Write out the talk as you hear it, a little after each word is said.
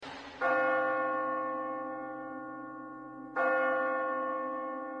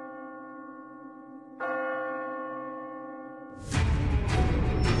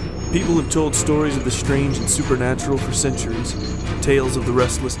People have told stories of the strange and supernatural for centuries. Tales of the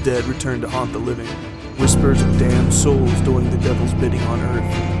restless dead return to haunt the living. Whispers of damned souls doing the devil's bidding on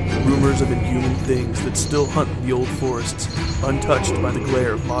Earth. Rumors of inhuman things that still hunt in the old forests, untouched by the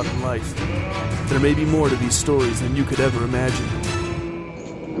glare of modern life. There may be more to these stories than you could ever imagine.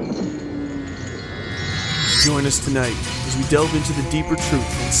 Join us tonight as we delve into the deeper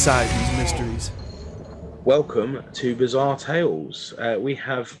truth inside these mysteries. Welcome to Bizarre Tales. We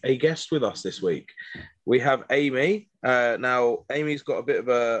have a guest with us this week. We have Amy. Now, Amy's got a bit of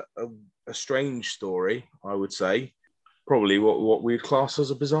a strange story, I would say. Probably what we'd class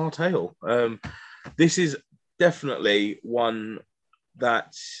as a bizarre tale. This is definitely one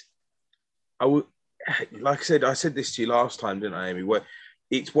that I would, like I said this to you last time, didn't I, Amy? Where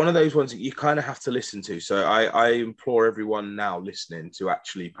it's one of those ones that you kind of have to listen to. So I implore everyone now listening to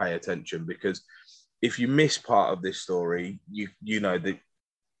actually pay attention, because if you miss part of this story, you know that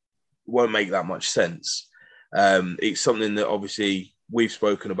won't make that much sense. It's something that obviously we've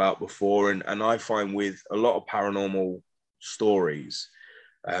spoken about before, and I find with a lot of paranormal stories,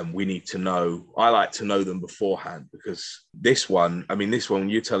 we need to know. I like to know them beforehand, because this one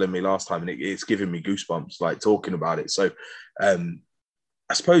you're telling me last time, and it's giving me goosebumps like talking about it. So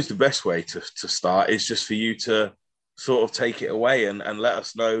I suppose the best way to start is just for you to sort of take it away and let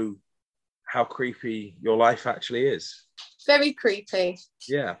us know how creepy your life actually is. Very creepy.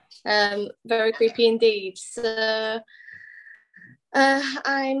 Yeah. Very creepy indeed. So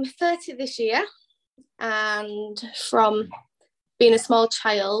I'm 30 this year, and from being a small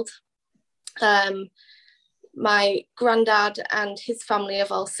child, my granddad and his family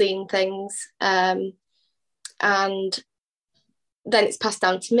have all seen things, and then it's passed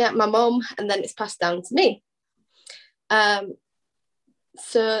down to me, my mum, and then it's passed down to me.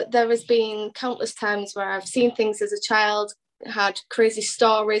 So there has been countless times where I've seen things as a child, had crazy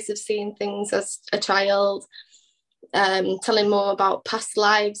stories of seeing things as a child, telling Mum about past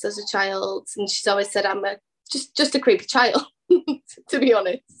lives as a child, and she's always said I'm just a creepy child, to be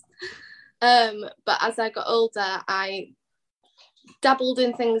honest. But as I got older, I dabbled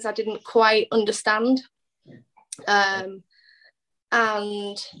in things I didn't quite understand, and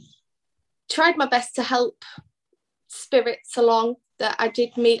tried my best to help spirits along that I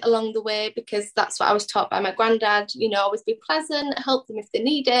did meet along the way, because that's what I was taught by my granddad, always be pleasant, help them if they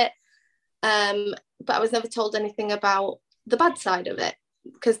need it. But I was never told anything about the bad side of it,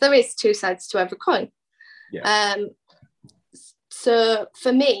 because there is two sides to every coin. Yeah. So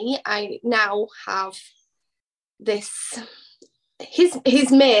for me, I now have this,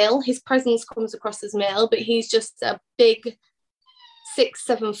 his male, his presence comes across as male, but he's just a big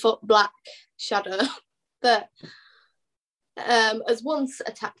 6-7 foot black shadow that has once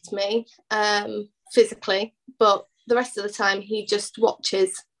attacked me physically, but the rest of the time he just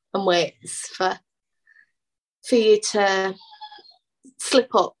watches and waits for you to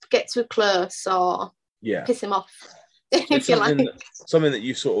slip up, get too close, or piss him off, if you like. Something that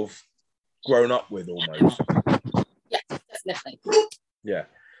you've sort of grown up with almost. Yeah, definitely. Yeah.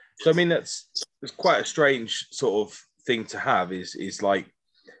 So I mean, it's quite a strange sort of thing to have, is like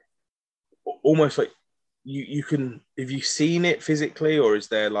almost like you can, have you seen it physically, or is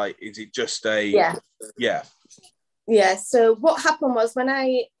it just a yeah So what happened was, when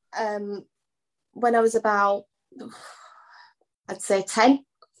I was about, I'd say 10,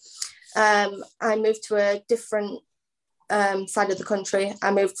 I moved to a different side of the country. I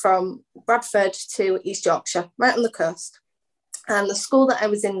moved from Bradford to East Yorkshire, right on the coast, and the school that I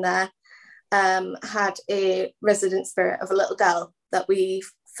was in there had a resident spirit of a little girl that we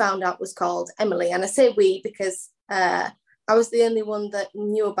found out was called Emily. And I say we because I was the only one that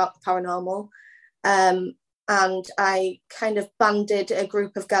knew about the paranormal, and I kind of banded a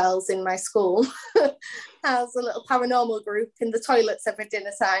group of girls in my school as a little paranormal group in the toilets every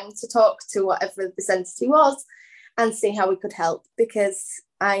dinner time to talk to whatever this entity was and see how we could help, because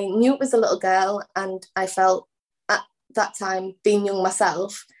I knew it was a little girl, and I felt at that time, being young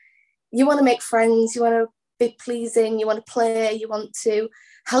myself, you want to make friends, you want to be pleasing, you want to play, you want to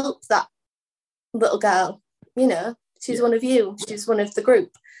help that little girl, she's one of you, she's one of the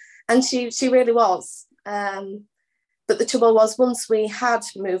group, and she really was. But the trouble was, once we had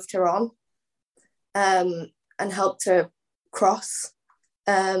moved her on and helped her cross,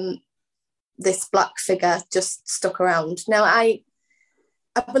 this black figure just stuck around. Now I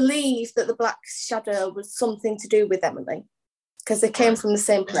believe that the black shadow was something to do with Emily, because they came from the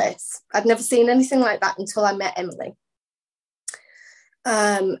same place. I'd never seen anything like that until I met Emily.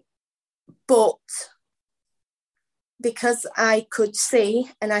 But because I could see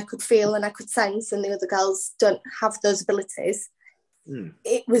and I could feel and I could sense, and the other girls don't have those abilities,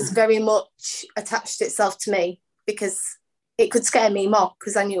 it was very much attached itself to me because it could scare me more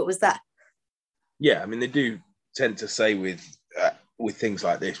because I knew it was there. Yeah, I mean, they do tend to say with things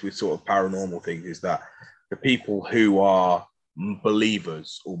like this, with sort of paranormal things, is that the people who are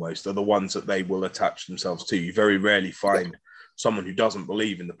believers almost are the ones that they will attach themselves to. You very rarely find someone who doesn't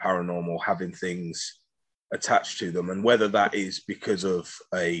believe in the paranormal having things attached to them, and whether that is because of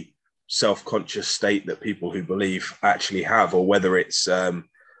a self-conscious state that people who believe actually have, or whether it's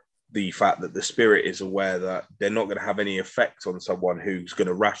the fact that the spirit is aware that they're not going to have any effect on someone who's going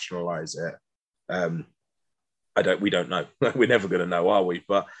to rationalize it. We don't know. We're never going to know, are we?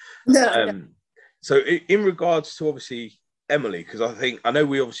 But No. so in regards to obviously Emily, because I know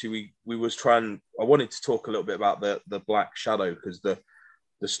we was trying. I wanted to talk a little bit about the Black Shadow, because the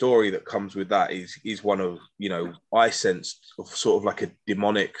story that comes with that is one of, you know, I sensed of sort of like a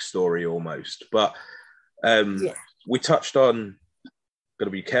demonic story almost. But we touched on. Got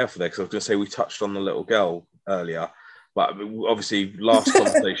to be careful there, because I was going to say we touched on the little girl earlier, but obviously last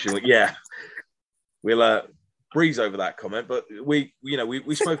conversation, we'll breeze over that comment. But we've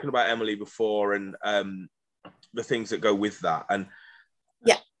spoken about Emily before, and the things that go with that. And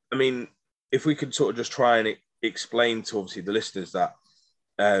I mean, if we could sort of just try and explain to obviously the listeners that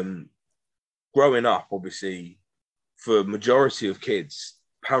growing up, obviously for majority of kids,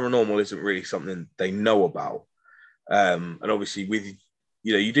 paranormal isn't really something they know about. And obviously with,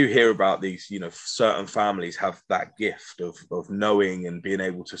 you know, you do hear about these, you know, certain families have that gift of knowing and being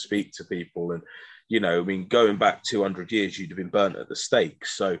able to speak to people. And, you know, I mean, going back 200 years, you'd have been burnt at the stake.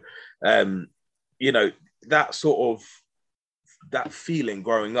 So, you know, that sort of, that feeling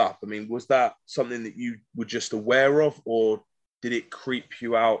growing up, I mean, was that something that you were just aware of, or did it creep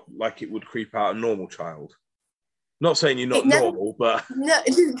you out like it would creep out a normal child? Not saying you're not normal, but... No,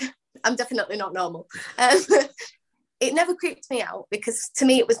 I'm definitely not normal. It never creeped me out because to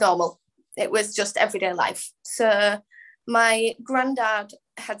me it was normal. It was just everyday life. So my granddad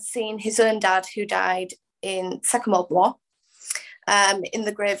had seen his own dad, who died in Second World War, in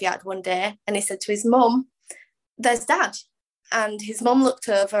the graveyard one day, and he said to his mum, "There's Dad." And his mum looked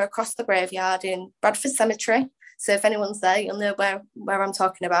over across the graveyard in Bradford Cemetery. So if anyone's there, you'll know where I'm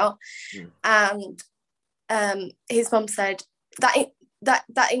talking about. And his mum said, that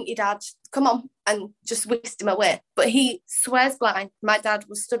ain't your dad, come on," and just whisked him away. But he swears blind my dad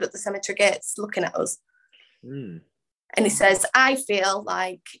was stood at the cemetery gates looking at us. And he says, "I feel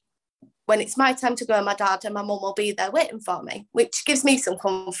like when it's my time to go, my dad and my mum will be there waiting for me," which gives me some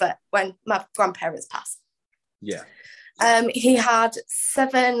comfort when my grandparents passed. He had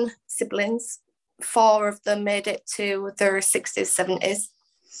 7 siblings. 4 of them made it to their 60s, 70s.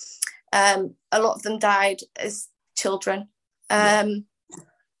 A lot of them died as children. And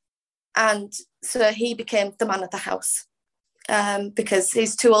so he became the man of the house, because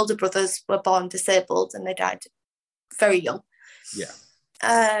his 2 older brothers were born disabled and they died very young.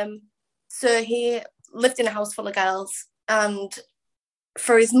 So he lived in a house full of girls, and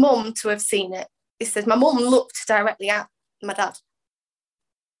for his mum to have seen it, he says, "My mum looked directly at my dad."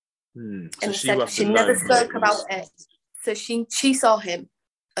 And So he said she never spoke about it. So she saw him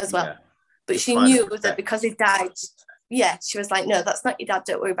as well. But she knew that because he died, she was like, "No, that's not your dad,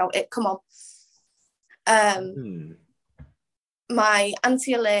 don't worry about it, come on." My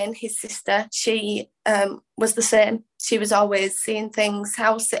Auntie Elaine, his sister, she was the same. She was always seeing things.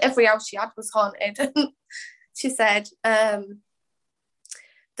 Every house she had was haunted. She said,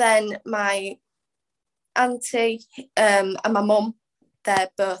 then my auntie and my mum,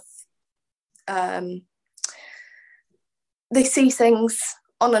 they're both, they see things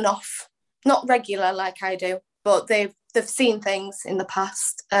on and off, not regular like I do, but they've seen things in the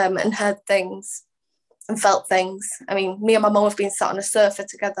past, and heard things and felt things. I mean, me and my mum have been sat on a sofa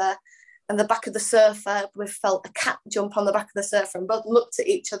together, and the back of the sofa, we've felt a cat jump on the back of the sofa, and both looked at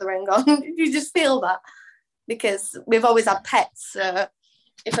each other and gone, "You just feel that?" Because we've always had pets, so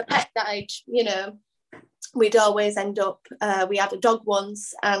if a pet died, you know, we'd always end up, we had a dog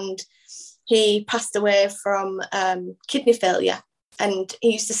once, and he passed away from kidney failure, and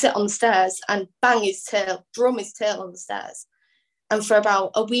he used to sit on the stairs and bang his tail, drum his tail on the stairs. And for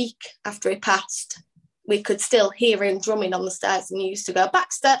about a week after he passed, we could still hear him drumming on the stairs, and he used to go,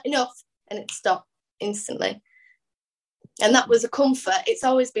 "Baxter, enough," and it stopped instantly. And that was a comfort. It's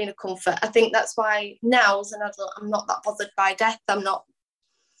always been a comfort. I think that's why now as an adult, I'm not that bothered by death. I'm not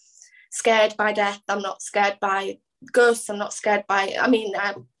scared by death. I'm not scared by ghosts. I'm not scared by, I mean,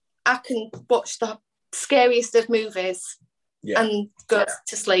 I can watch the scariest of movies and go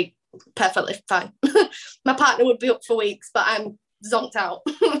to sleep perfectly fine. My partner would be up for weeks, but I'm zonked out.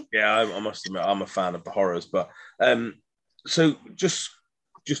 I must admit, I'm a fan of the horrors, but So just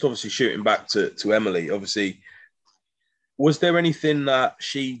obviously shooting back to Emily, obviously, was there anything that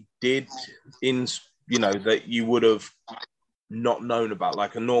she did in, that you would have not known about,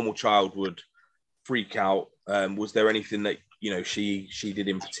 like a normal child would freak out? Was there anything that, she did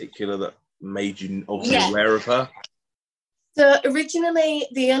in particular that made you obviously aware of her? So originally,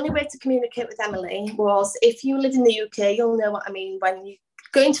 the only way to communicate with Emily was, if you live in the UK, you'll know what I mean. When you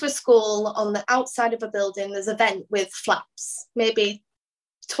go into a school, on the outside of a building, there's a vent with flaps, maybe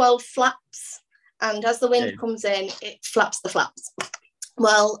 12 flaps. And as the wind comes in, it flaps the flaps.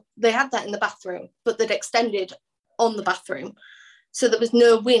 Well, they had that in the bathroom, but they'd extended on the bathroom. So there was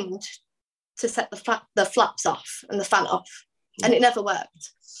no wind to set the flaps off and the fan off. And it never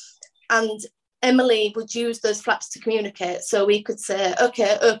worked. And Emily would use those flaps to communicate. So we could say,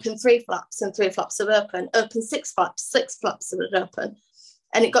 okay, open 3 flaps, and 3 flaps would open. Open 6 flaps, 6 flaps would open.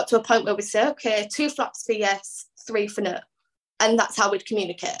 And it got to a point where we'd say, okay, 2 flaps for yes, 3 for no. And that's how we'd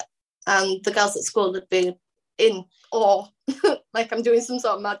communicate. And the girls at school would be in awe, like I'm doing some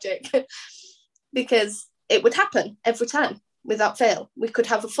sort of magic, because it would happen every time without fail. We could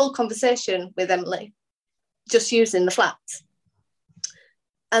have a full conversation with Emily just using the flaps.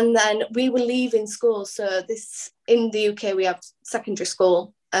 And then we were leaving school. So this, in the UK, we have secondary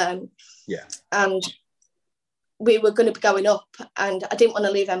school. And we were going to be going up, and I didn't want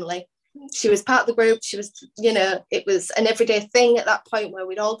to leave Emily. She was part of the group. She was, it was an everyday thing at that point where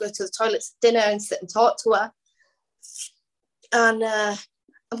we'd all go to the toilets at dinner and sit and talk to her. And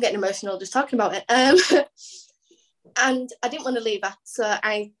I'm getting emotional just talking about it. And I didn't want to leave her. So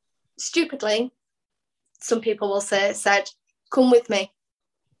I stupidly, some people will say, said, come with me.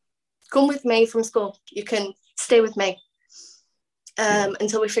 Come with me from school. You can stay with me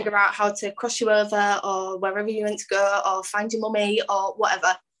until we figure out how to cross you over, or wherever you want to go, or find your mummy or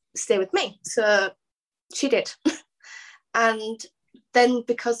whatever. Stay with me. So she did. And then,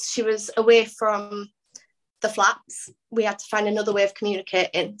 because she was away from the flats, we had to find another way of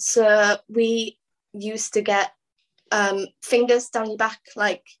communicating. So we used to get fingers down your back,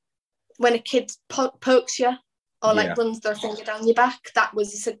 like when a kid pokes you or runs their finger down your back. That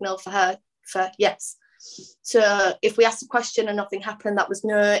was a signal for her for yes. So if we asked a question and nothing happened, that was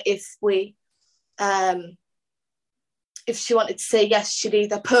no. If she wanted to say yes, she'd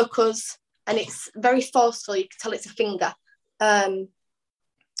either poke us, and it's very forceful, you can tell it's a finger,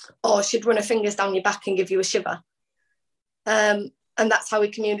 or she'd run her fingers down your back and give you a shiver. And that's how we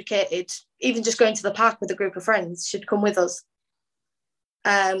communicated. Even just going to the park with a group of friends, she'd come with us.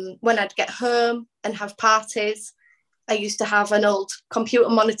 When I'd get home and have parties, I used to have an old computer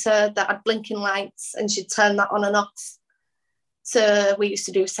monitor that had blinking lights, and she'd turn that on and off. So we used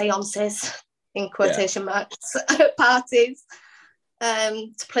to do seances, in quotation marks, at parties,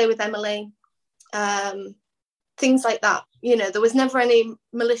 to play with Emily, things like that. There was never any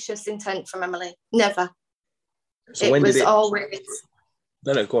malicious intent from Emily, never. So when did it always...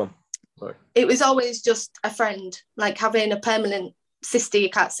 No, go on. Sorry. It was always just a friend, like having a permanent sister you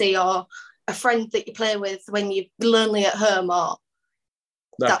can't see, or a friend that you play with when you're lonely at home, or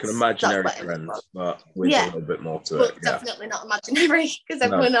like an imaginary friend, but with a little bit more to it. Definitely not imaginary, because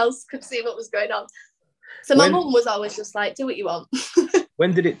everyone else could see what was going on. So my mum was always just like, do what you want.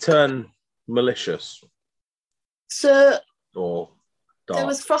 When did it turn malicious? So or dark? There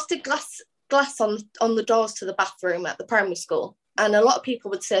was frosted glass on the doors to the bathroom at the primary school, and a lot of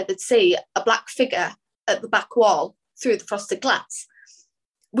people would say they'd see a black figure at the back wall through the frosted glass,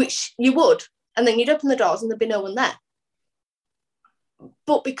 which you would, and then you'd open the doors and there'd be no one there.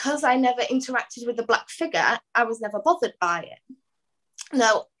 But because I never interacted with the black figure, I was never bothered by it.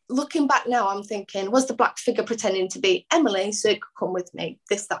 Now, looking back now, I'm thinking, was the black figure pretending to be Emily so it could come with me,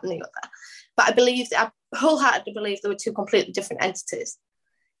 this, that, and the other? But I wholeheartedly believe there were 2 completely different entities.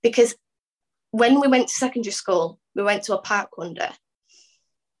 Because when we went to secondary school, we went to a park one day,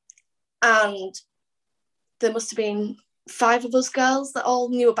 and there must have been 5 of us girls that all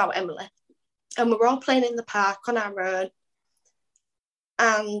knew about Emily. And we were all playing in the park on our own.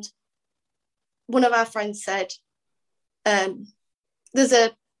 And one of our friends said, there's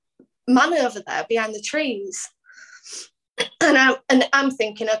a man over there behind the trees. And I'm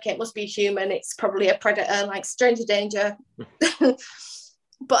thinking, okay, it must be a human. It's probably a predator, like stranger danger.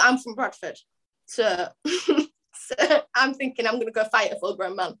 But I'm from Bradford. So I'm thinking I'm going to go fight a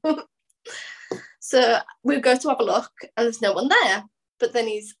full-grown man. So we go to have a look, and there's no one there. But then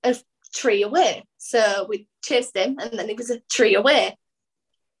he's a tree away. So we chased him, and then he was a tree away.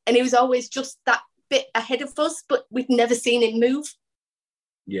 And he was always just that bit ahead of us, but we'd never seen him move.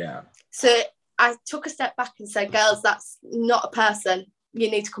 Yeah. So I took a step back and said, girls, that's not a person. You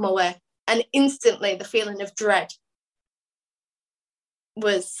need to come away. And instantly the feeling of dread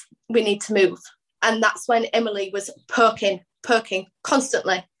was, we need to move. And that's when Emily was perking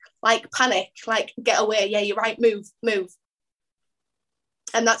constantly, like panic, like get away. Yeah, you're right, move.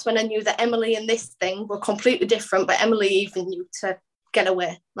 And that's when I knew that Emily and this thing were completely different, but Emily even knew to get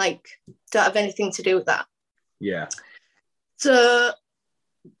away, like don't have anything to do with that. Yeah. So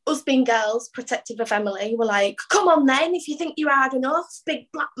us being girls, protective of Emily, were like, come on then, if you think you're hard enough, big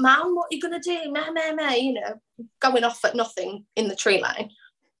black man, what are you going to do? Meh, you know, going off at nothing in the tree line.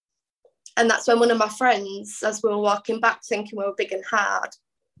 And that's when one of my friends, as we were walking back thinking we were big and hard,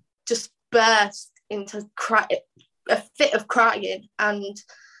 just burst into a fit of crying. And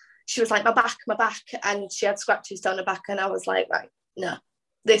she was like, my back. And she had scratches down her back. And I was like, right, no,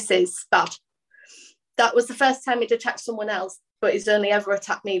 this is bad. That was the first time he'd attacked someone else, but he's only ever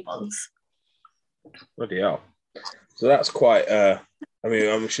attacked me once. Bloody hell. So that's quite, I mean,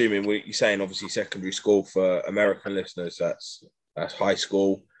 I'm assuming you're saying obviously secondary school for American listeners, that's high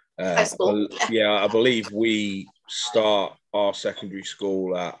school. High school. Yeah, I believe we start our secondary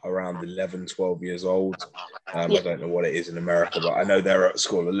school at around 11, 12 years old. I don't know what it is in America, but I know they're at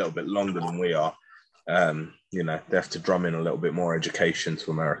school a little bit longer than we are. You know, they have to drum in a little bit more education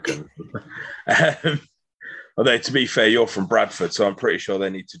to Americans. Although, to be fair, you're from Bradford, so I'm pretty sure they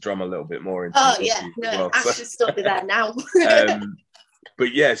need to drum a little bit more into I should still be there now.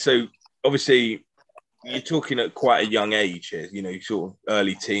 But yeah, so obviously you're talking at quite a young age here, you know, sort of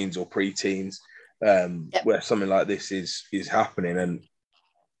early teens or pre-teens, where something like this is happening. And,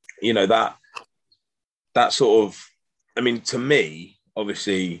 you know, that sort of, I mean, to me,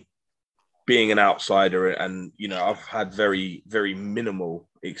 obviously, being an outsider and, you know, I've had very, very minimal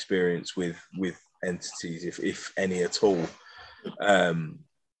experience with entities, if any at all.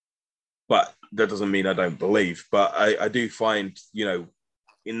 But that doesn't mean I don't believe. But I do find, you know,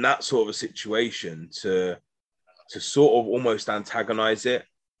 in that sort of a situation to sort of almost antagonize it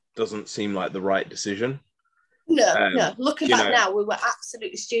doesn't seem like the right decision. No. Looking back now, we were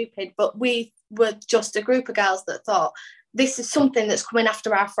absolutely stupid, but we were just a group of girls that thought, this is something that's coming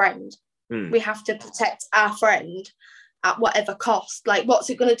after our friend. We have to protect our friend at whatever cost. Like, what's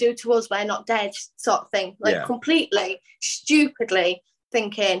it going to do to us? We're not dead, sort of thing. Like, completely, stupidly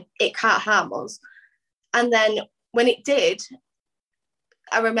thinking it can't harm us. And then when it did,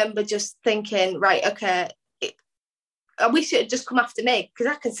 I remember just thinking, right, okay, I wish it had just come after me because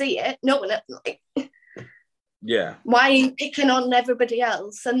I can see it. No one, like, why are you picking on everybody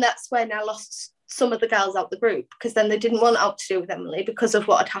else? And that's when I lost some of the girls out the group, because then they didn't want out to do with Emily because of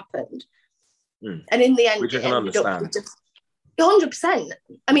what had happened. And in the end, which I can understand. 100%.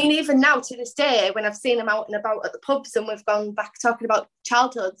 I mean, even now to this day, when I've seen them out and about at the pubs and we've gone back talking about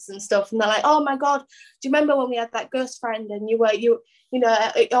childhoods and stuff, and they're like, oh my God, do you remember when we had that ghost friend and you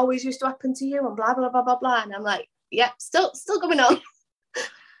know, it always used to happen to you and blah, blah, blah, blah, blah. And I'm like, yeah, still going on.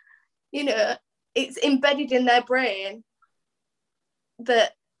 You know, it's embedded in their brain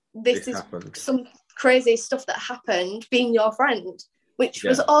that this is some crazy stuff that happened being your friend, which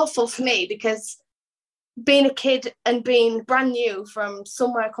was awful for me, because being a kid and being brand new from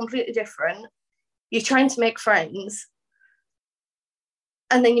somewhere completely different, you're trying to make friends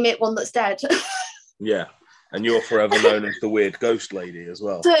and then you make one that's dead. And you're forever known as the weird ghost lady as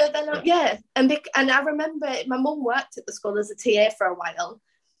well. So then, and I remember my mum worked at the school as a TA for a while,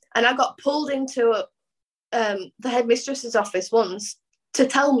 and I got pulled into the headmistress's office once to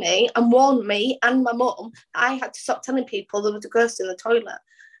tell me and warn me and my mum I had to stop telling people there was a ghost in the toilet.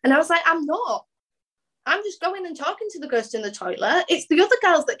 And I was like, I'm not. I'm just going and talking to the ghost in the toilet. It's the other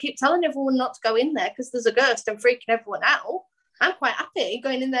girls that keep telling everyone not to go in there because there's a ghost and freaking everyone out. I'm quite happy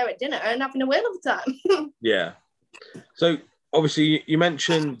going in there at dinner and having a whale of a time. Yeah. So obviously you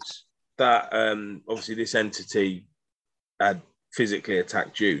mentioned that obviously this entity had physically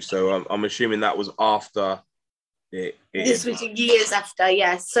attacked you. So I'm assuming that was after it. This was years after,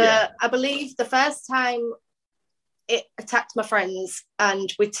 yes. So I believe the first time it attacked my friends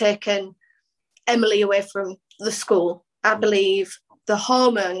and we'd taken Emily away from the school, I believe the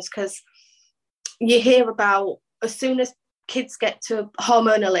hormones, because you hear about as soon as kids get to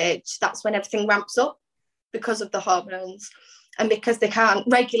hormonal age, that's when everything ramps up because of the hormones and because they can't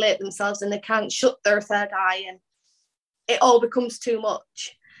regulate themselves and they can't shut their third eye and it all becomes too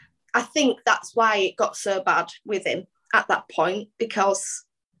much. I think that's why it got so bad with him at that point, because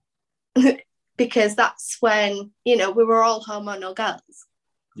that's when, you know, we were all hormonal girls.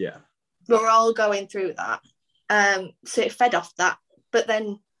 Yeah. We were all going through that. So it fed off that. But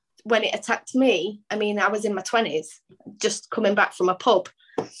then when it attacked me, I mean, I was in my 20s, just coming back from a pub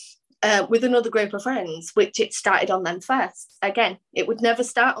with another group of friends, which it started on them first. Again, it would never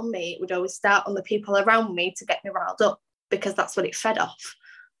start on me. It would always start on the people around me to get me riled up. because that's what it fed off.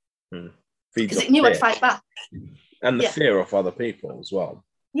 Feeds Because off it knew fear. I'd fight back. And the fear of other people as well.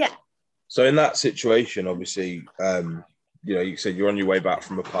 Yeah. So in that situation, obviously, you said you're on your way back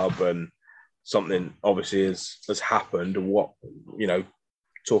from a pub and something obviously has happened. What,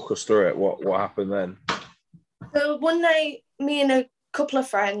 talk us through it. What happened then? So one night, me and a couple of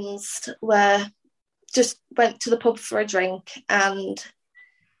friends just went to the pub for a drink, and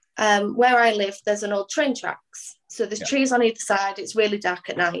where I live, there's an old train tracks. So there's trees on either side. It's really dark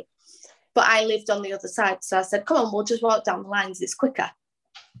at night. But I lived on the other side. So I said, come on, we'll just walk down the lines. It's quicker.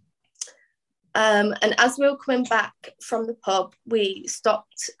 And as we were coming back from the pub, we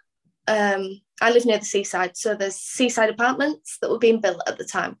stopped. I live near the seaside. So there's seaside apartments that were being built at the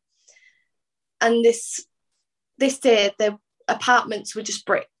time. And this day, the apartments were just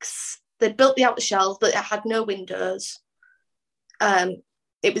bricks. They built the outer shell, but it had no windows.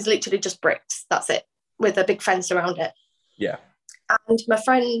 It was literally just bricks. That's it, with a big fence around it. Yeah. And my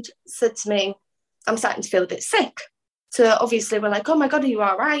friend said to me, I'm starting to feel a bit sick. So obviously we're like, oh my God, are you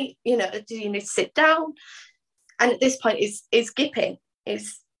all right? Do you need to sit down? And at this point, is gipping,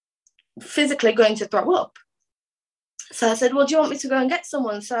 is physically going to throw up. So I said, well, do you want me to go and get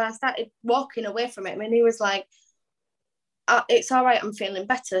someone? So I started walking away from him, and he was like, it's all right, I'm feeling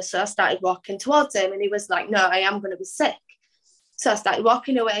better. So I started walking towards him, and he was like, no, I am going to be sick. So I started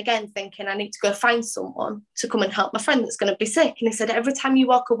walking away again, thinking I need to go find someone to come and help my friend that's going to be sick. And he said, every time you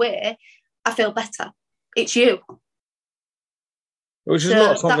walk away, I feel better. It's you. Which is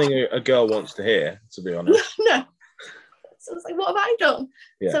not something a girl wants to hear, to be honest. No. So I was like, what have I done?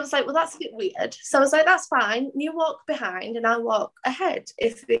 Yeah. So I was like, well, that's a bit weird. So I was like, that's fine. You walk behind and I'll walk ahead.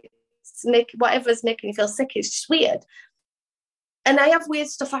 If it's whatever's making you feel sick, it's just weird. And I have weird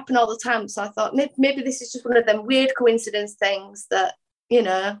stuff happen all the time. So I thought maybe this is just one of them weird coincidence things that,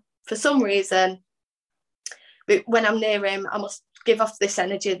 for some reason, when I'm near him, I must give off this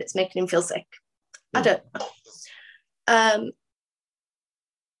energy that's making him feel sick. I don't know.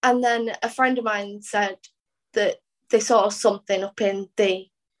 And then a friend of mine said that they saw something up in the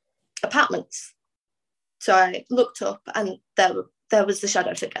apartments. So I looked up, and there was the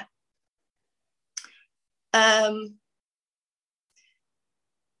shadow figure.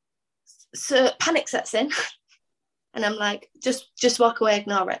 So panic sets in, and I'm like, just walk away,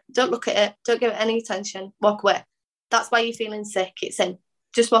 ignore it. Don't look at it. Don't give it any attention. Walk away. That's why you're feeling sick. It's in.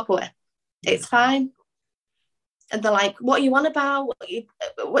 Just walk away. It's fine. And they're like, what are you on about?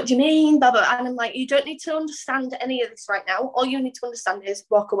 What do you mean? Blah, blah. And I'm like, you don't need to understand any of this right now. All you need to understand is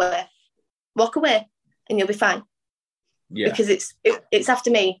walk away. Walk away, and you'll be fine. Yeah. Because it's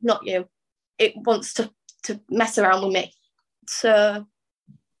after me, not you. It wants to mess around with me. So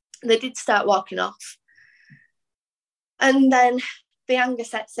they did start walking off. And then the anger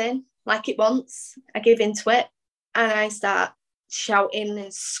sets in like it wants. I give into it, and I start shouting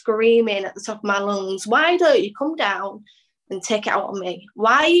and screaming at the top of my lungs, why don't you come down and take it out on me?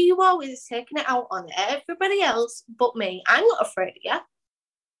 Why are you always taking it out on everybody else but me? I'm not afraid of you.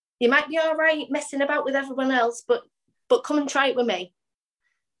 You might be all right messing about with everyone else, but come and try it with me.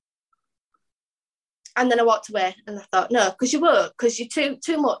 And then I walked away, and I thought, no, because you won't, because you're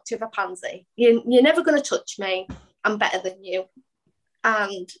too much of a pansy. You're never going to touch me. I'm better than you.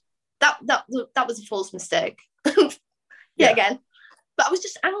 And that was a fool's mistake. Yeah, again. But I was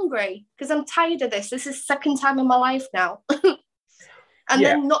just angry because I'm tired of this. This is the second time in my life now. And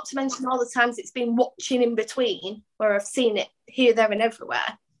then not to mention all the times it's been watching in between where I've seen it here, there and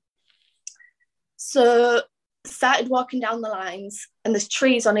everywhere. So started walking down the lines, and there's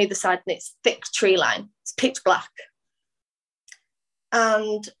trees on either side, and it's thick tree line. It's pitch black.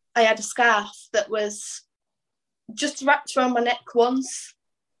 And I had a scarf that was just wrapped around my neck once.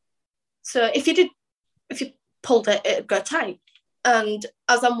 So if you pulled it, it'd go tight. And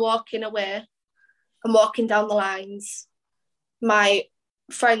as I'm walking away, I'm walking down the lines, my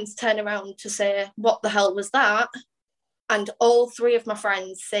friends turn around to say, what the hell was that? And all three of my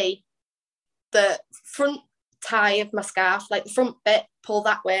friends see the front tie of my scarf, like the front bit, pull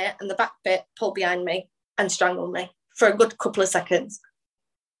that way, and the back bit, pull behind me and strangle me for a good couple of seconds.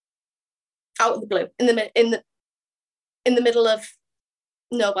 Out of the blue, in the middle of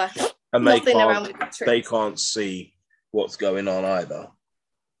nowhere. And they can't see what's going on either.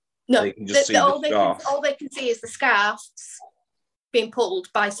 No, they can just see all they can see is the scarves being pulled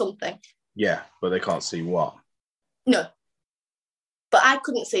by something. Yeah, but they can't see what. No. But I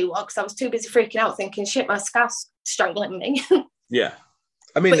couldn't see what because I was too busy freaking out thinking, shit, my scarf's strangling me. Yeah.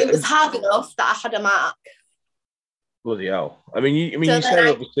 I mean, but it was hard enough that I had a mark. Bloody hell. I mean, you say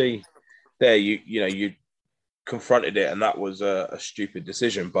obviously there, you confronted it and that was a stupid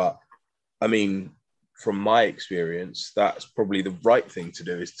decision. But I mean, from my experience, that's probably the right thing to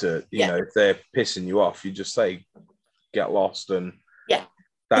do, is to, you know, if they're pissing you off, you just say, get lost. And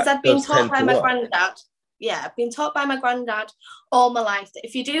because I've been taught by my work. granddad. Yeah, I've been taught by my granddad all my life that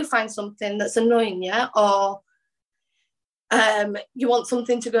if you do find something that's annoying you, or you want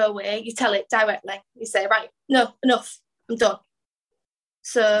something to go away, you tell it directly. You say, right, no, enough, I'm done.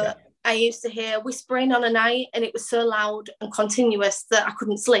 So I used to hear whispering on a night, and it was so loud and continuous that I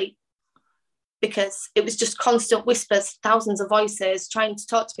couldn't sleep, because it was just constant whispers, thousands of voices trying to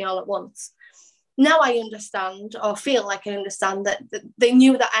talk to me all at once. Now I understand, or feel like I understand, that they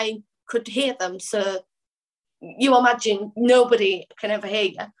knew that I could hear them. So you imagine nobody can ever hear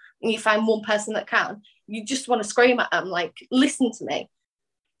you, and you find one person that can. You just want to scream at them, like, listen to me.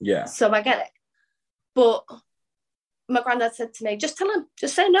 Yeah. So I get it. But my granddad said to me, just tell him,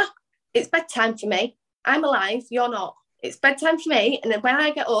 just say, no, it's bedtime for me. I'm alive, you're not. It's bedtime for me. And then when I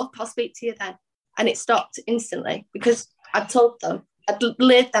get up, I'll speak to you then. And it stopped instantly, because I'd told them, I'd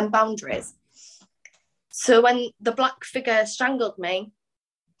laid them boundaries. So when the black figure strangled me,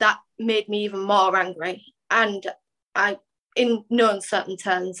 that made me even more angry. And I, in no uncertain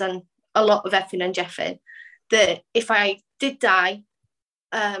terms and a lot of effing and jeffing, that if I did die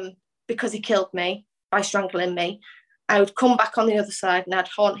because he killed me by strangling me, I would come back on the other side and I'd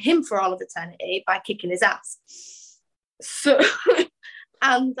haunt him for all of eternity by kicking his ass. So,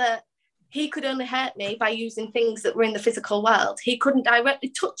 and he could only hurt me by using things that were in the physical world. He couldn't directly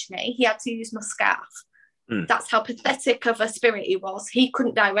touch me. He had to use my scarf. That's how pathetic of a spirit he was. He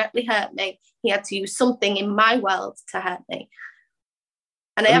couldn't directly hurt me. He had to use something in my world to hurt me.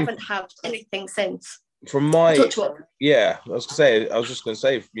 And I haven't had anything since. From my, touch wood. I was just going to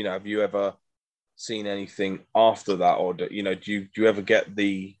say, you know, have you ever seen anything after that, or you know, do you ever get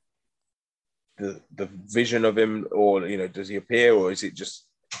the vision of him, or you know, does he appear, or is it just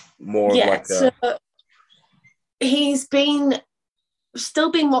more of like so he's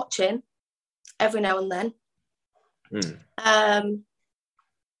still been watching every now and then,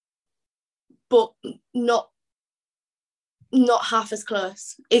 but not half as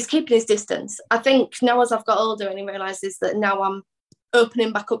close. He's keeping his distance. I think now as I've got older and he realises that now I'm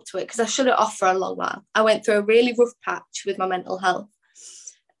opening back up to it, because I shut it off for a long while. I went through a really rough patch with my mental health,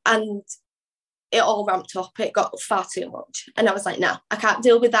 and it all ramped up. It got far too much. And I was like, no, I can't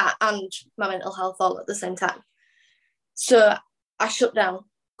deal with that and my mental health all at the same time. So I shut down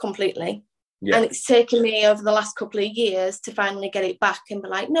completely. Yeah. And it's taken me over the last couple of years to finally get it back and be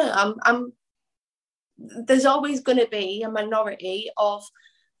like, no, I'm there's always going to be a minority of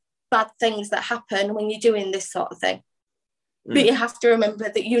bad things that happen when you're doing this sort of thing. But you have to remember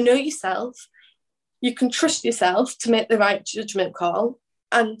that you know yourself, you can trust yourself to make the right judgment call,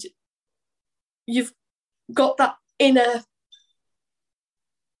 and you've got that inner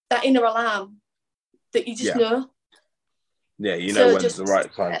alarm that you just know. Yeah, you know when's the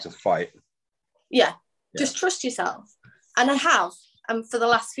right time to fight. Yeah, just trust yourself. And I have. And for the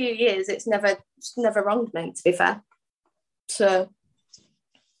last few years, it's never wronged me, to be fair. So.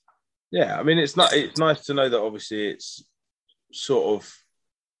 Yeah, I mean, it's nice to know that obviously it's sort of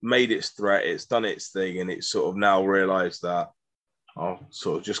made its threat, it's done its thing, and it's sort of now realised that I'll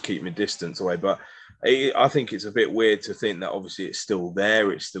sort of just keep my distance away. But I think it's a bit weird to think that obviously it's still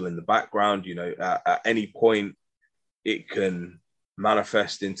there, it's still in the background, you know, at any point it can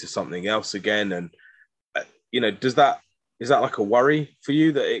manifest into something else again. And, you know, is that like a worry for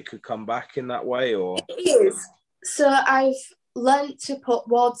you that it could come back in that way? Or it is. So I've learned to put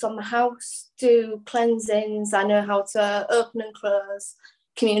wards on my house, do cleansings. I know how to open and close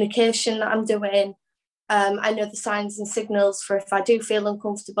communication that I'm doing. I know the signs and signals for if I do feel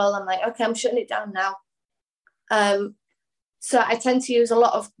uncomfortable. I'm like, okay, I'm shutting it down now. So I tend to use a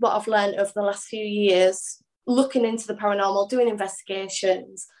lot of what I've learned over the last few years, looking into the paranormal, doing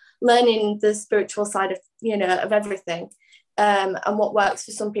investigations, learning the spiritual side of, you know, of everything, and what works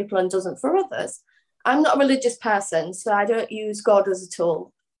for some people and doesn't for others. I'm not a religious person, so I don't use God as a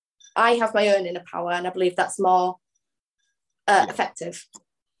tool. I have my own inner power, and I believe that's more effective,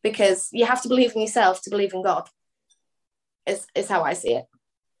 because you have to believe in yourself to believe in God, is how I see it.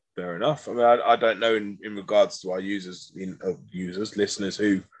 Fair enough. I mean, I don't know in regards to our listeners,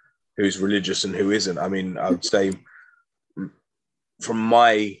 who's religious and who isn't. I mean, I would say from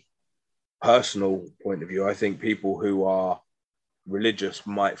my personal point of view, I think people who are religious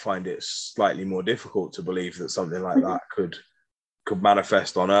might find it slightly more difficult to believe that something like that could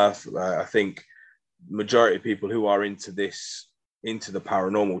manifest on Earth. I think majority of people who are into the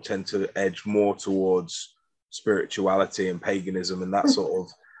paranormal tend to edge more towards spirituality and paganism and that sort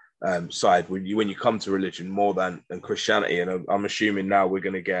of side when you come to religion more than Christianity. And I'm assuming now we're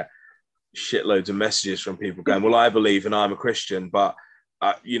going to get shitloads of messages from people going, well, I believe and I'm a Christian, but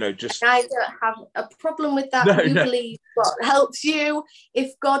just I don't have a problem with that. No, you no. believe God helps you.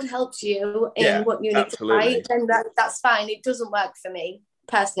 If God helps you in what you need absolutely. to fight, then that's fine. It doesn't work for me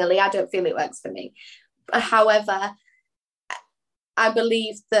personally. I don't feel it works for me. However, I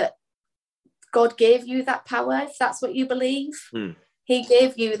believe that God gave you that power, if that's what you believe. He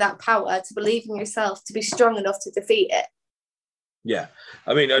gave you that power to believe in yourself, to be strong enough to defeat it. Yeah.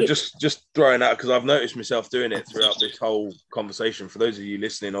 I mean, just throwing out, because I've noticed myself doing it throughout this whole conversation. For those of you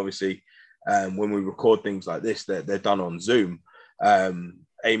listening, obviously, when we record things like this, they're done on Zoom.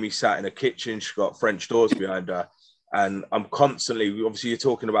 Amy sat in a kitchen. She's got French doors behind her. And I'm constantly, obviously, you're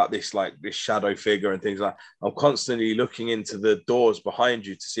talking about this, like this shadow figure and things like that. I'm constantly looking into the doors behind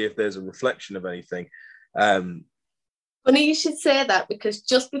you to see if there's a reflection of anything. Funny you should say that, because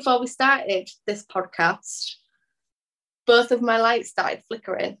just before we started this podcast, both of my lights started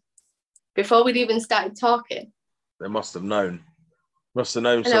flickering before we'd even started talking. They must have known something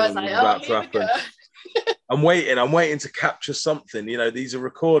was about to happen. I'm waiting to capture something. These are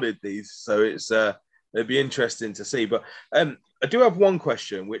recorded, so it's it'd be interesting to see. But I do have one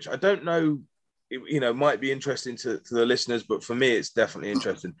question, which I don't know, might be interesting to the listeners, but for me, it's definitely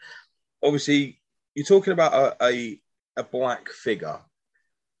interesting. Obviously, you're talking about a black figure.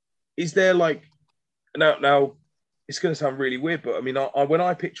 Is there now? It's going to sound really weird, but I mean, when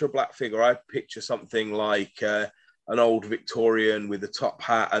I picture a black figure, I picture something like an old Victorian with a top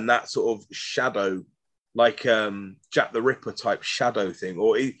hat and that sort of shadow, like Jack the Ripper type shadow thing,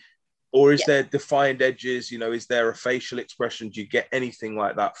 or is there defined edges? Is there a facial expression? Do you get anything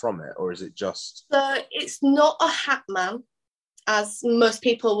like that from it, or is it just? So it's not a hat man, as most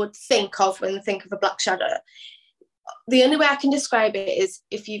people would think of when they think of a black shadow. The only way I can describe it is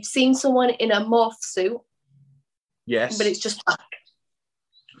if you've seen someone in a morph suit. Yes. But it's just black.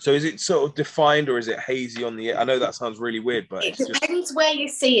 So is it sort of defined, or is it hazy on the? I know that sounds really weird, but it depends where you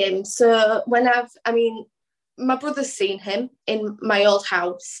see him. So my brother's seen him in my old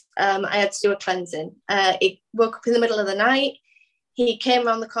house. I had to do a cleansing. He woke up in the middle of the night. He came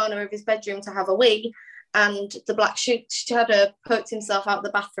around the corner of his bedroom to have a wee, and the black shadow poked himself out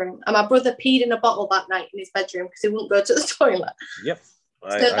the bathroom. And my brother peed in a bottle that night in his bedroom because he wouldn't go to the toilet. Yep,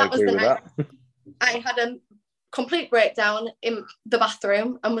 I agree with that. I had a complete breakdown in the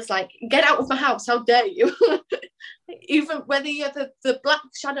bathroom and was like, get out of my house, how dare you? Even whether you're the black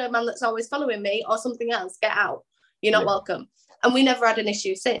shadow man that's always following me or something else, get out, you're not welcome. And we never had an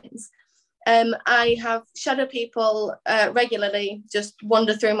issue since. I have shadow people regularly just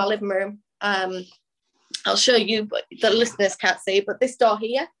wander through my living room. I'll show you, but the listeners can't see, but this door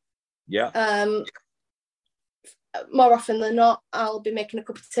here, more often than not, I'll be making a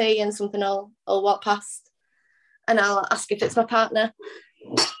cup of tea and something I'll walk past and I'll ask if it's my partner.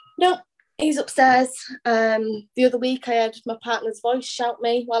 No, he's upstairs. The other week I had my partner's voice shout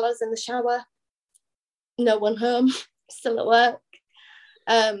me while I was in the shower. No one home, still at work.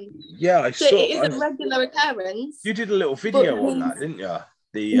 I saw. It is a regular occurrence. You did a little video on that, didn't you?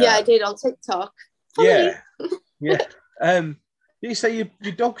 I did on TikTok. Yeah. You say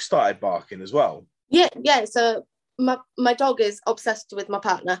your dog started barking as well? Yeah. So my dog is obsessed with my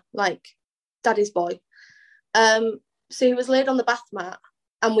partner, like daddy's boy. So he was laid on the bath mat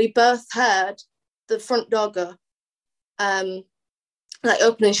and we both heard the front door go like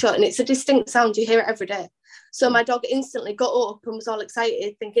open and shut, and it's a distinct sound. You hear it every day. So my dog instantly got up and was all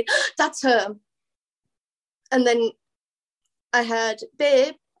excited thinking, that's her. And then I heard,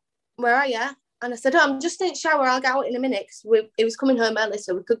 babe, where are you? And I said, I'm just in the shower, I'll get out in a minute, because it was coming home early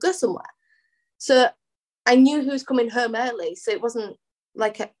so we could go somewhere. So I knew who was coming home early, so it wasn't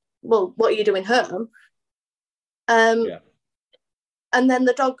like, what are you doing home? And then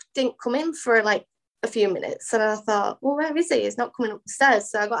the dog didn't come in for like a few minutes, and I thought, well, where is he? He's not coming up the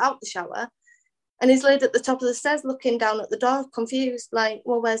stairs. So I got out the shower and he's laid at the top of the stairs looking down at the door, confused, like,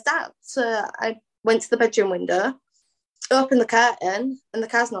 well, where's Dad? So I went to the bedroom window, opened the curtain, and the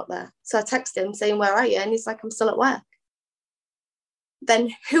car's not there. So I texted him saying, where are you? And he's like, I'm still at work. Then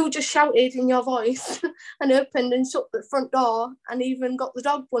who just shouted in your voice and opened and shut the front door and even got the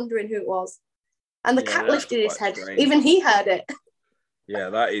dog wondering who it was? And the cat lifted his head. Strange. Even he heard it. Yeah,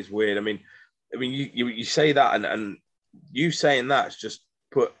 that is weird. I mean, you say that, and you saying that's just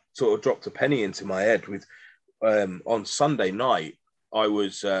dropped a penny into my head. With on Sunday night, I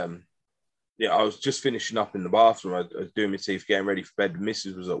was just finishing up in the bathroom. I was doing my teeth, getting ready for bed. The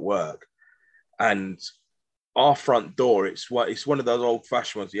missus was at work, and our front door, it's one of those old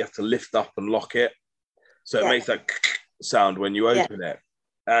fashioned ones. You have to lift up and lock it, so it makes that sound when you open it.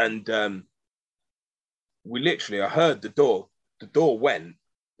 And I heard the door went,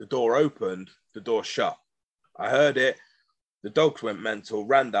 the door opened, the door shut. I heard it. The dogs went mental,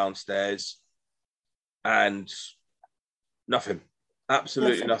 ran downstairs, and nothing.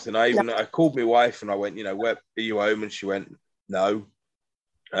 Absolutely nothing. I called my wife and I went, where are you home? And she went, no.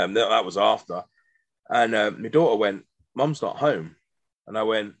 That was after. And my daughter went, Mum's not home. And I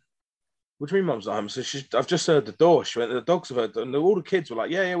went, what do you mean Mum's not home? So I've just heard the door. She went, the dogs have heard. And all the kids were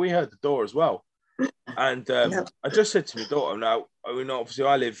like, yeah, we heard the door as well. And I just said to my daughter, now, obviously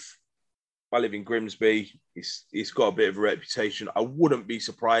I live in Grimsby. It's got a bit of a reputation. I wouldn't be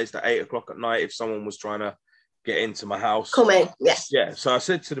surprised at 8 o'clock at night if someone was trying to get into my house. Come in, yes. Yeah. So I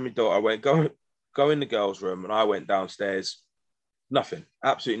said to my daughter, I went, go in the girls' room, and I went downstairs. Nothing,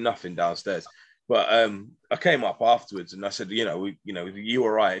 absolutely nothing downstairs. But I came up afterwards and I said, you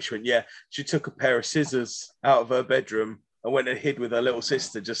were right. She went, yeah. She took a pair of scissors out of her bedroom and went and hid with her little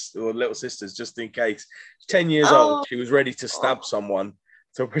sisters just in case. 10 years old, she was ready to stab someone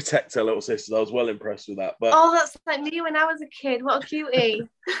to protect her little sisters. I was well impressed with that. But that's like me when I was a kid. What a cutie.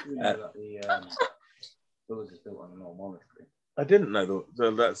 I didn't know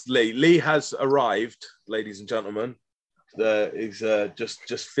that's Lee. Lee has arrived, ladies and gentlemen. He's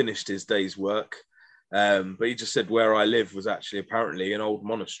just finished his day's work. But he just said where I live was actually apparently an old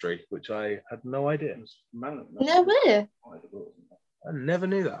monastery, which I had no idea. No way. I never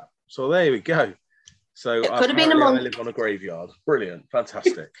knew that. So there we go. So it could have been a monk. I live on a graveyard. Brilliant.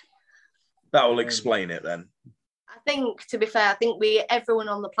 Fantastic. That will explain it then. I think, to be fair, everyone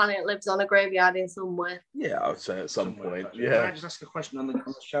on the planet lives on a graveyard in some way. Yeah, I would say at some point. Yeah. Can I just ask a question on the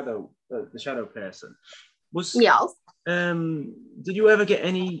shadow person? Yes. Did you ever get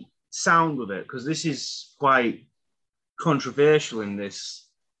any sound with it? Because this is quite controversial in this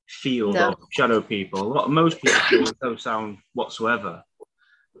field of shadow people. Most people feel no sound whatsoever,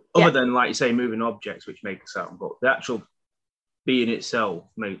 other than, like you say, moving objects which make a sound. But the actual being itself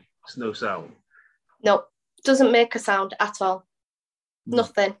makes no sound. No, doesn't make a sound at all.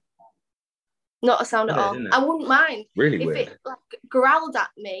 Nothing. Not a sound at all. I wouldn't mind if weird. It growled at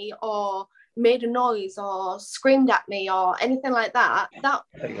me or made a noise or screamed at me or anything like that. That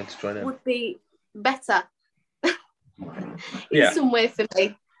would be better in some way for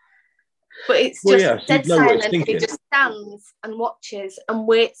me. But it's just dead silent. He just stands and watches and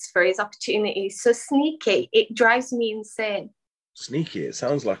waits for his opportunity. So sneaky. It drives me insane. Sneaky. It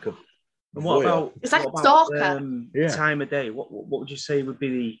sounds like a. And what about? It's like a stalker. Time of day. What would you say would be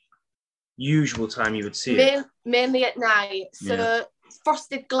the usual time you would see it? Mainly at night. So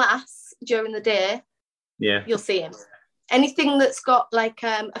frosted glass during the day. Yeah. You'll see him. Anything that's got like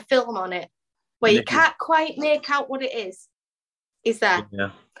a film on it where you can't quite make out what it is there.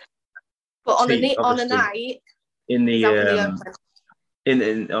 Yeah. But on a night, in the obviously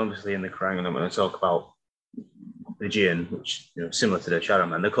in the Krang, and I'm going to talk about the Jinn, which similar to the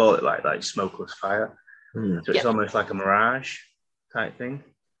Shadowman, they call it like smokeless fire. So it's almost like a mirage type thing.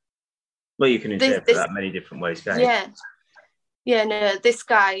 Well, you can interpret that many different ways, can't you? Yeah, no, this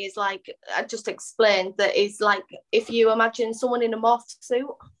guy is like, I just explained that he's like, if you imagine someone in a moth suit,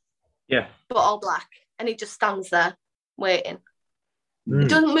 but all black, and he just stands there waiting. It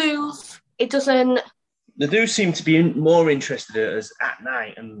doesn't move. It doesn't. They do seem to be more interested in us at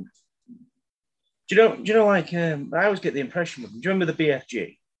night, and do you know? Like I always get the impression of him. Do you remember the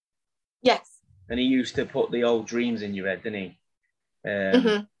BFG? Yes. And he used to put the old dreams in your head, didn't he?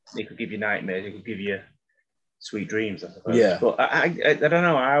 He could give you nightmares. He could give you sweet dreams, I suppose. Yeah. But I don't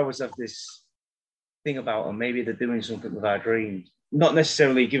know. I always have this thing about them. Maybe they're doing something with our dreams, not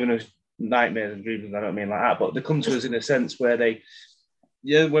necessarily giving us nightmares and dreams. I don't mean like that, but they come to us in a sense where they,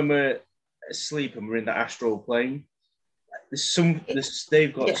 when we're asleep and we're in the astral plane,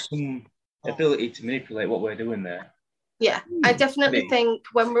 they've got some ability to manipulate what we're doing there. Yeah, I definitely think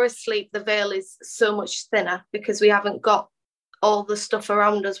when we're asleep, the veil is so much thinner because we haven't got all the stuff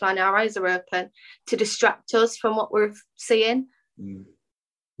around us when our eyes are open to distract us from what we're seeing.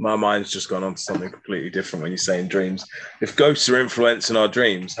 My mind's just gone on to something completely different when you're saying dreams. If ghosts are influencing our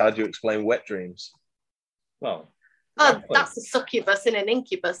dreams, how do you explain wet dreams? Well, that's a succubus and an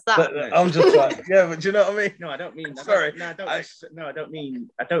incubus. I'm just like, but do you know what I mean? No, I don't mean. Sorry, I don't mean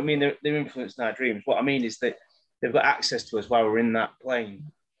they're influencing our dreams. What I mean is that they've got access to us while we're in that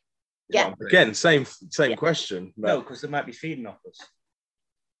plane. Yeah. Again, same question. No, because they might be feeding off us.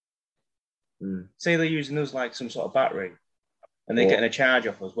 Say they're using us like some sort of battery, and they're getting a charge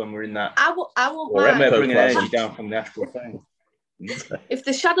off us when we're in that. I won't mind. We're bringing energy down from the astral plane. If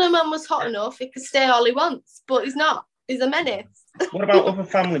the Shadowman was hot enough, he could stay all he wants, but he's not. He's a menace. What about other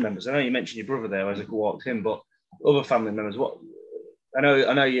family members? I know you mentioned your brother there as he walked in, but other family members. What? I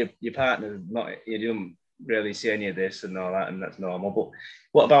know your partner. really see any of this and all that, and that's normal. But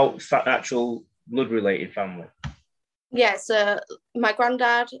what about actual blood-related family? Yeah, so my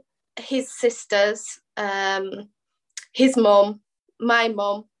granddad, his sisters, his mum, my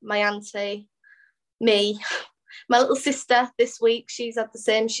auntie, me, my little sister this week, she's had the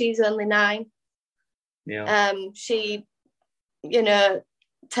same, she's only 9. Yeah. She,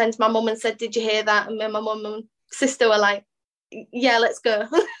 turned to my mum and said, "Did you hear that?" And my mum and sister were like, "Yeah, let's go."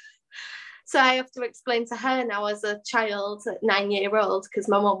 So I have to explain to her now as a child, 9-year-old, because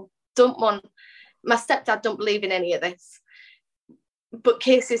my mum my stepdad don't believe in any of this. But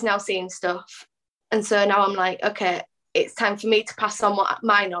Casey's now seeing stuff. And so now I'm like, okay, it's time for me to pass on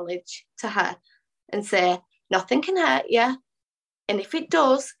my knowledge to her and say, nothing can hurt you. And if it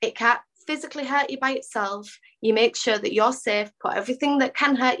does, it can't physically hurt you by itself. You make sure that you're safe, put everything that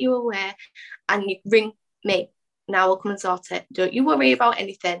can hurt you away, and you ring me. Now I'll come and sort it. Don't you worry about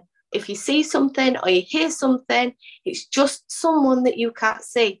anything. If you see something or you hear something, it's just someone that you can't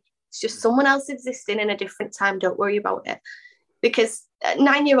see. It's just someone else existing in a different time. Don't worry about it. Because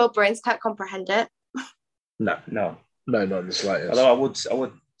 9-year-old brains can't comprehend it. No, not in the slightest. Although I would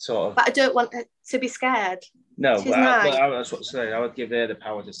sort of. But I don't want her to be scared. No, She's but 9. I was what to say. I would give her the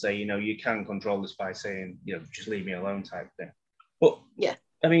power to say, you can control this by saying, just leave me alone type thing. But yeah,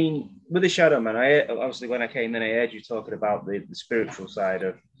 I mean, with the Shadowman, obviously when I came in, I heard you talking about the spiritual side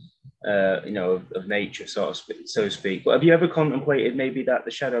of, of nature, so to speak. But have you ever contemplated maybe that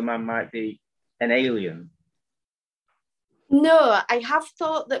the Shadowman might be an alien? No, I have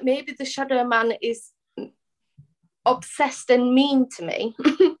thought that maybe the Shadowman is obsessed and mean to me.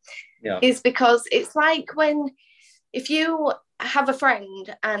 Yeah. Is because it's like if you have a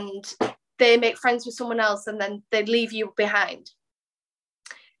friend and they make friends with someone else and then they leave you behind.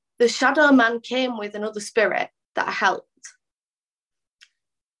 The Shadowman came with another spirit that I helped.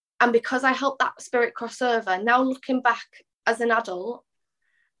 And because I helped that spirit cross over, now looking back as an adult,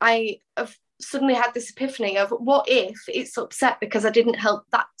 I have suddenly had this epiphany of what if it's upset because I didn't help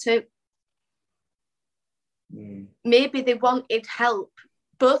that too? Maybe they wanted help,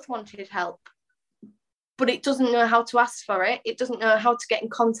 both wanted help, but it doesn't know how to ask for it. It doesn't know how to get in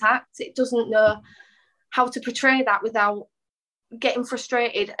contact. It doesn't know how to portray that without getting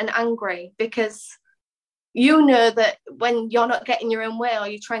frustrated and angry, because you know that when you're not getting your own way or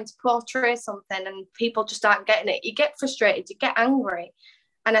you're trying to portray something and people just aren't getting it, you get frustrated, you get angry.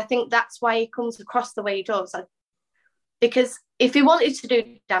 And I think that's why he comes across the way he does. Because if he wanted to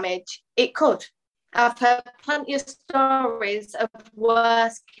do damage, it could. I've heard plenty of stories of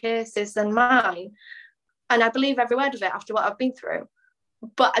worse cases than mine, and I believe every word of it after what I've been through.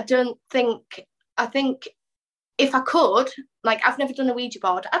 But I think if I could, like, I've never done a Ouija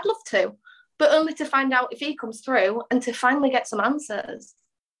board, I'd love to, but only to find out if he comes through and to finally get some answers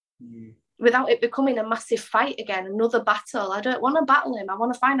without it becoming a massive fight again, another battle. I don't want to battle him. I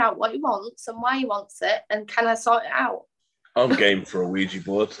want to find out what he wants and why he wants it, and can I sort it out? I'm game for a Ouija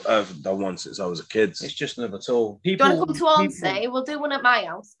board. I've done one since I was a kid. It's just another tool. Do you want to come to Hornsey? We'll do one at my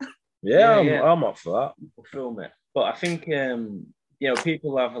house. Yeah, I'm up for that. We'll film it. But I think,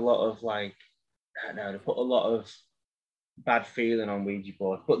 people have a lot of, like, I don't know, they put a lot of bad feeling on Ouija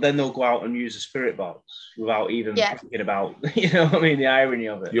board, but then they'll go out and use a spirit box without even thinking about, the irony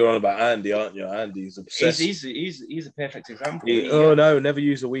of it. You're on about Andy, aren't you? Andy's obsessed. He's a perfect example. No, never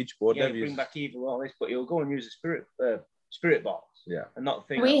use a Ouija board. Never bring back evil, all this, but he'll go and use a spirit box. Yeah. And not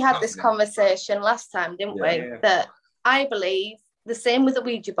think. We had this conversation last time, didn't we? Yeah. That I believe the same with the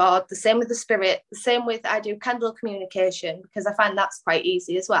Ouija board, the same with the spirit, the same with I do candle communication, because I find that's quite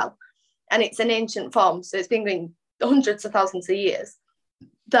easy as well. And it's an ancient form, so it's been going hundreds of thousands of years,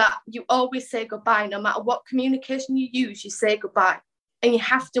 that you always say goodbye. No matter what communication you use, you say goodbye, and you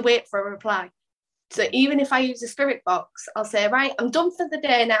have to wait for a reply. So even if I use a spirit box, I'll say, right, I'm done for the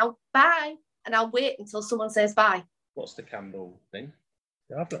day now, bye, and I'll wait until someone says bye. What's the candle thing?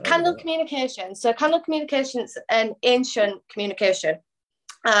 Candle communication. So candle communication is an ancient communication.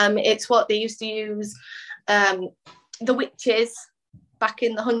 It's what they used to use, the witches back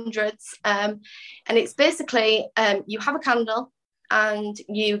in the hundreds. And it's basically, you have a candle and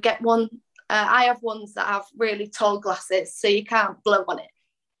you get one. I have ones that have really tall glasses, so you can't blow on it.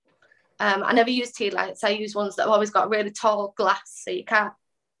 I never use tea lights. I use ones that have always got a really tall glass, so you can't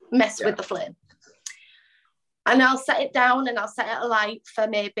mess with the flame. And I'll set it down and I'll set it alight for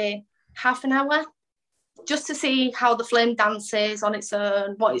maybe half an hour, just to see how the flame dances on its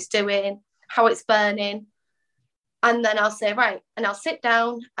own, what it's doing, how it's burning. And then I'll say, right, and I'll sit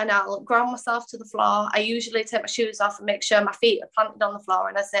down and I'll ground myself to the floor. I usually take my shoes off and make sure my feet are planted on the floor.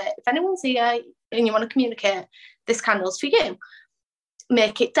 And I say, if anyone's here and you want to communicate, this candle's for you.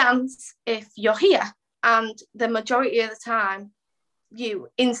 Make it dance if you're here. And the majority of the time,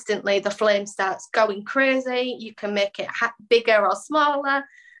 the flame starts going crazy. You can make it bigger or smaller.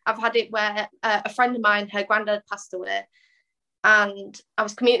 I've had it where a friend of mine, her granddad passed away, and I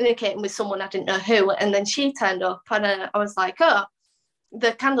was communicating with someone I didn't know who, and then she turned up, and I was like, oh,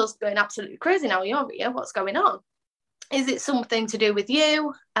 the candle's going absolutely crazy now. You're here. What's going on? Is it something to do with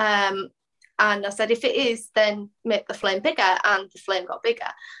you? And I said, if it is, then make the flame bigger, and the flame got bigger.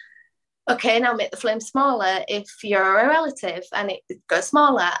 Okay, now make the flame smaller if you're a relative, and it goes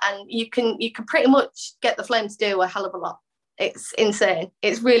smaller, and you can pretty much get the flame to do a hell of a lot. It's insane.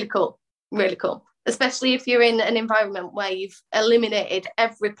 It's really cool, especially if you're in an environment where you've eliminated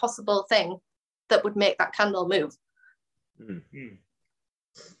every possible thing that would make that candle move. Mm-hmm.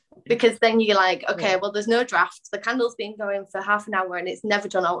 Because then you're like, okay, well, there's no draft. The candle's been going for half an hour and it's never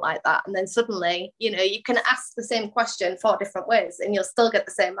done out like that. And then suddenly, you can ask the same question 4 different ways and you'll still get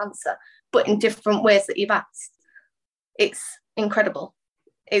the same answer, but in different ways that you've asked. It's incredible.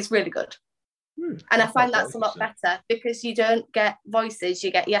 It's really good. And I find that's a lot better because you don't get voices,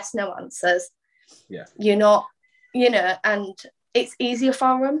 you get yes, no answers. Yeah. You're not, and it's easier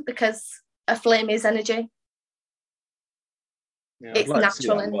for them because a flame is energy. Yeah, it's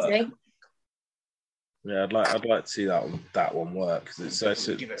natural energy. Yeah, I'd like to see that one work because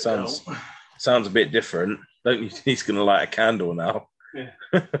it sounds a bit different. Don't you think he's going to light a candle now?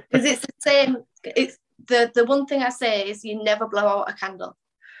 Because it's the same. It's the one thing I say is you never blow out a candle.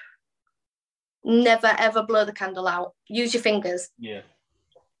 Never ever blow the candle out. Use your fingers. Yeah.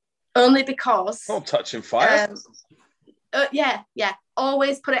 Only because. Not touching fire. Yeah.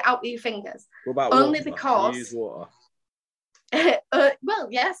 Always put it out with your fingers. What about only water? Because. You use water. Well,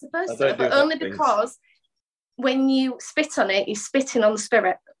 yeah, I suppose so, but only because when you spit on it, you're spitting on the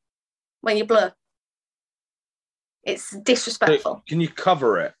spirit. When you blow, it's disrespectful. So can you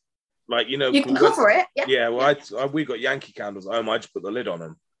cover it? Like you can cover it. Yeah. Yeah. Well, we got Yankee candles at home. I just put the lid on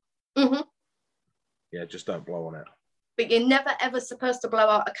them. Mm-hmm. Yeah, just don't blow on it. But you're never ever supposed to blow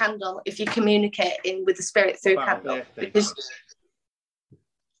out a candle if you're communicating with the spirit through candle. Because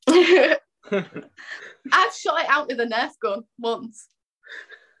I've shot it out with a Nerf gun once.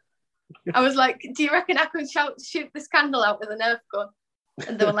 I was like, do you reckon I could shoot this candle out with a Nerf gun?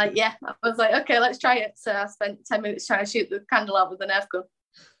 And they were like, yeah. I was like, okay, let's try it. So I spent 10 minutes trying to shoot the candle out with a Nerf gun.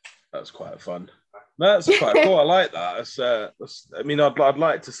 That's quite fun. That's quite cool. I like that. I'd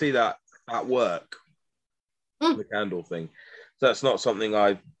like to see that work. The candle thing. So that's not something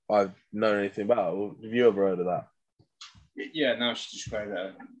I've known anything about. Have you ever heard of that? Yeah, now she described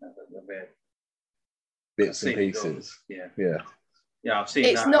that a bit. Bits and pieces. Yeah, I've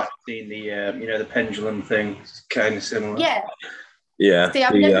seen that. I've seen the the pendulum thing. It's kind of similar. Yeah. See,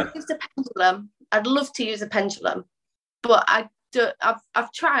 I've never used a pendulum. I'd love to use a pendulum, but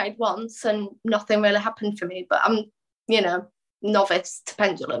I've tried once and nothing really happened for me. But I'm novice to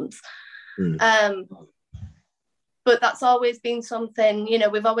pendulums. But that's always been something,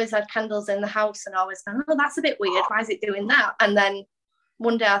 we've always had candles in the house and always gone, oh, that's a bit weird. Why is it doing that? And then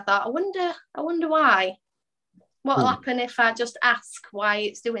one day I thought, I wonder why. What'll happen if I just ask why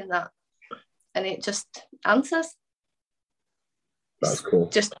it's doing that? And it just answers. That's cool.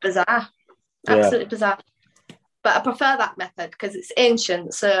 Just bizarre. Absolutely bizarre. But I prefer that method because it's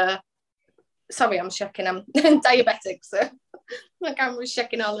ancient. So, sorry, I'm shaking. I'm diabetic, so my camera's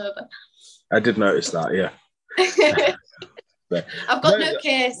shaking all over. I did notice that, yeah. I've got no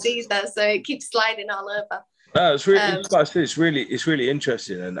case either, so it keeps sliding all over. It's really, it's really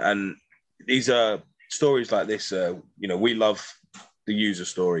interesting, and these are stories like this. We love the user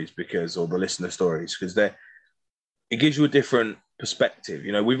stories or the listener stories because it gives you a different perspective.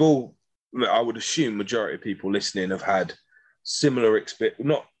 I would assume majority of people listening have had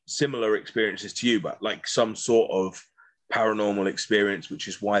not similar experiences to you, but like some sort of paranormal experience, which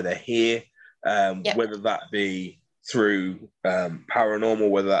is why they're here. Whether that be through paranormal,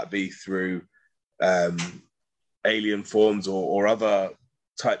 whether that be through alien forms or other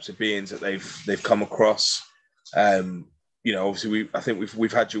types of beings that they've come across. Obviously I think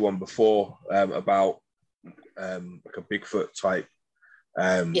we've had you on before about like a Bigfoot type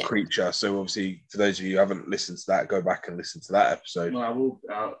creature. So obviously, for those of you who haven't listened to that, go back and listen to that episode. Well, I will.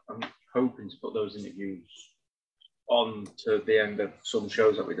 I'm hoping to put those interviews on to the end of some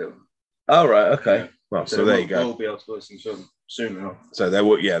shows that we do. Oh, right. Okay. Well, so there you go. We'll be able to listen to them soon enough. So there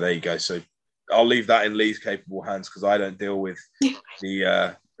you go. So I'll leave that in Lee's capable hands because I don't deal with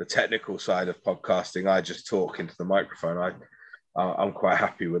the technical side of podcasting. I just talk into the microphone. I'm quite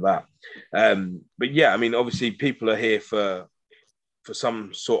happy with that. But yeah, obviously people are here for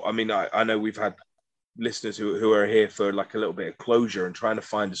some sort. I know we've had listeners who are here for like a little bit of closure and trying to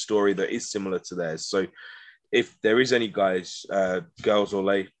find a story that is similar to theirs. So if there is any guys, girls or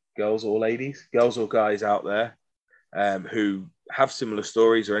guys out there who have similar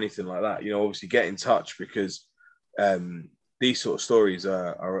stories or anything like that, obviously get in touch, because these sort of stories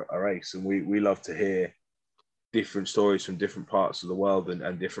are ace, and we love to hear different stories from different parts of the world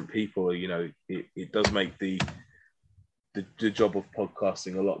and different people. It does make the job of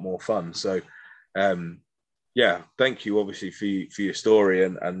podcasting a lot more fun. So thank you obviously for your story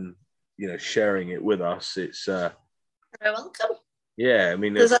and sharing it with us. It's you're welcome. Yeah, I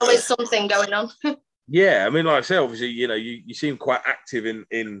mean, there's always something going on. Yeah, I mean, like I say, obviously, you seem quite active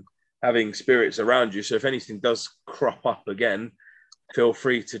in having spirits around you. So if anything does crop up again, feel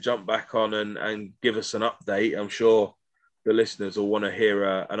free to jump back on and give us an update. I'm sure the listeners will want to hear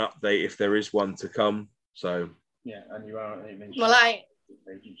an update if there is one to come. So yeah, and you are. Well, I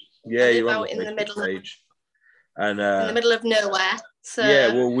live out in the middle page. And in the middle of nowhere. So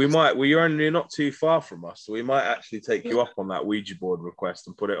yeah, well, you're only not too far from us, so we might actually take you up on that Ouija board request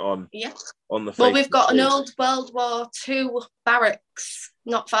and put it on. Yeah. On the. Well, we've got an old World War II barracks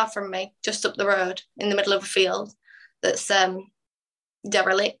not far from me, just up the road in the middle of a field that's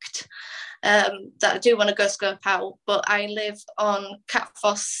derelict. That I do want to go scope out, but I live on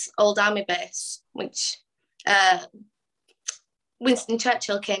Catfoss Old Army Base, which Winston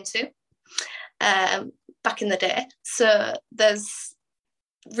Churchill came to back in the day. So there's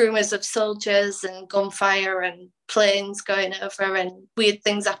rumours of soldiers and gunfire and planes going over and weird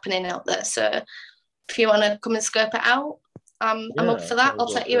things happening out there. So if you want to come and scope it out, I'm up for that.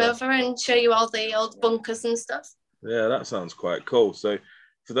 I'll take you over and show you all the old bunkers and stuff. Yeah, that sounds quite cool. So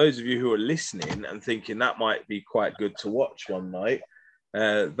for those of you who are listening and thinking that might be quite good to watch one night,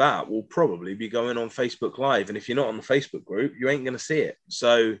 that will probably be going on Facebook Live. And if you're not on the Facebook group, you ain't going to see it.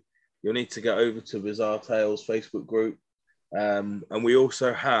 So you'll need to get over to Bizarre Tales Facebook group. And we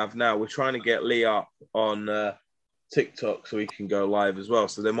also have now, we're trying to get Lee up on TikTok so he can go live as well.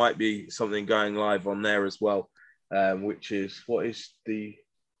 So there might be something going live on there as well, which is, is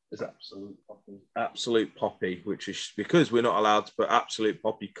Absolute Poppy. Absolute Poppy, which is because we're not allowed to put Absolute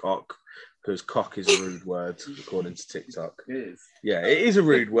Poppy Cock, because cock is a rude word according to TikTok. It is. Yeah, it is a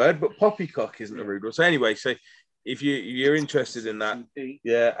rude word, but poppycock isn't a rude word. So anyway, so if you're interested in that,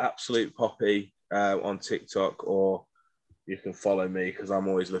 yeah, Absolute Poppy on TikTok, or you can follow me because I'm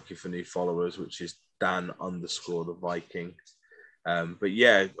always looking for new followers, which is Dan_the Viking. But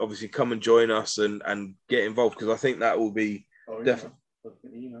yeah, obviously come and join us and get involved, because I think that will be definitely.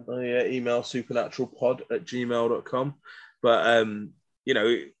 Email supernaturalpod@gmail.com. But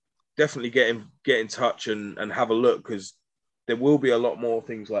definitely get in touch and have a look, because there will be a lot more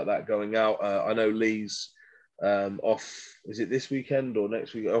things like that going out. I know Lee's off. Is it this weekend or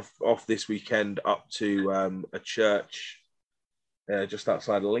next week? Off this weekend up to a church just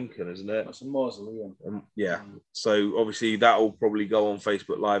outside of Lincoln, isn't it? That's a mausoleum. Yeah. So obviously that will probably go on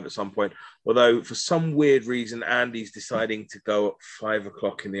Facebook Live at some point. Although for some weird reason, Andy's deciding to go at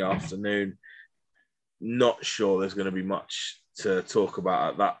 5:00 in the afternoon. Not sure there's going to be much to talk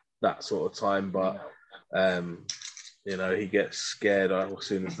about at that sort of time, but he gets scared as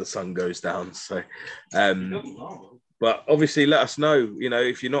soon as the sun goes down. So, but obviously let us know,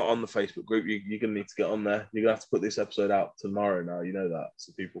 if you're not on the Facebook group, you're going to need to get on there. You're going to have to put this episode out tomorrow now, that,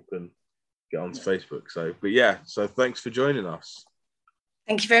 so people can get onto Facebook. So, but yeah, so thanks for joining us.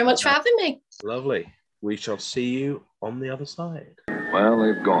 Thank you very much for having me. Lovely. We shall see you on the other side. Well,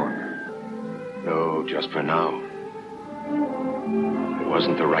 they've gone. No, just for now. It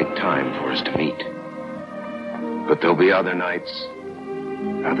wasn't the right time for us to meet. But there'll be other nights,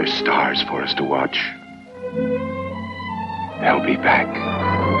 other stars for us to watch. They'll be back.